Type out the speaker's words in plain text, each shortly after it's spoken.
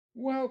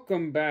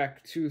Welcome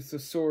back to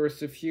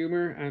Thesaurus of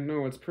Humor. I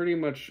know it's pretty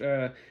much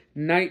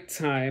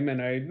nighttime,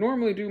 and I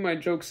normally do my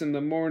jokes in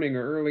the morning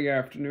or early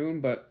afternoon,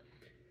 but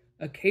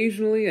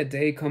occasionally a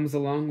day comes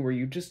along where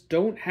you just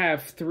don't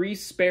have 3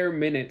 spare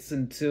minutes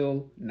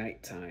until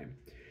nighttime.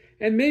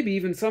 And maybe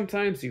even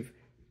sometimes you've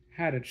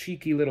had a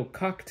cheeky little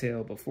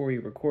cocktail before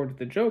you recorded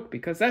the joke,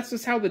 because that's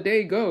just how the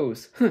day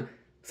goes.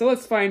 So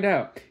let's find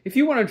out. If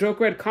you want a joke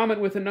read,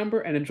 comment with a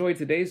number and enjoy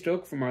today's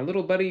joke from our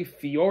little buddy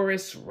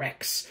Thesaurus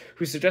Rex,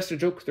 who suggested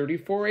joke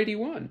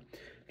 3481.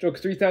 Joke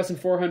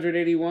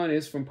 3481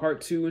 is from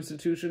Part 2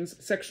 Institutions,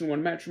 Section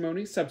 1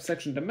 Matrimony,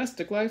 Subsection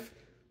Domestic Life,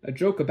 a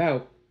joke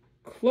about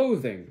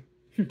clothing.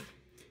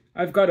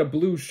 I've got a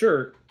blue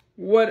shirt.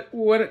 What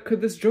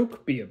could this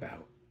joke be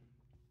about?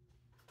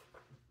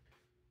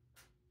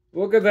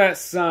 Look at that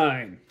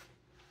sign.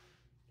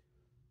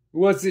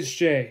 What's it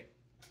say?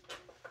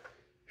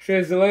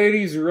 Says the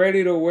lady's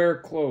ready to wear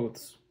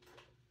clothes.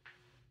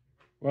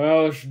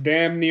 Well, it's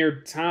damn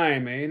near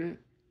time, ain't it?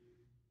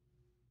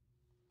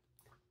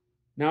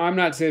 Now, I'm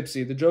not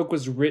tipsy. The joke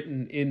was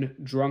written in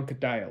drunk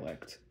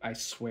dialect. I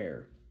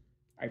swear.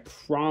 I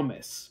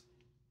promise.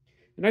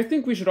 And I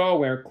think we should all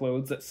wear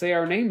clothes that say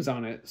our names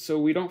on it, so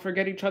we don't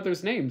forget each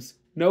other's names.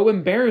 No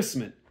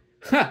embarrassment.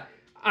 Ha!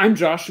 I'm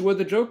Joshua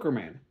the Joker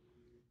Man.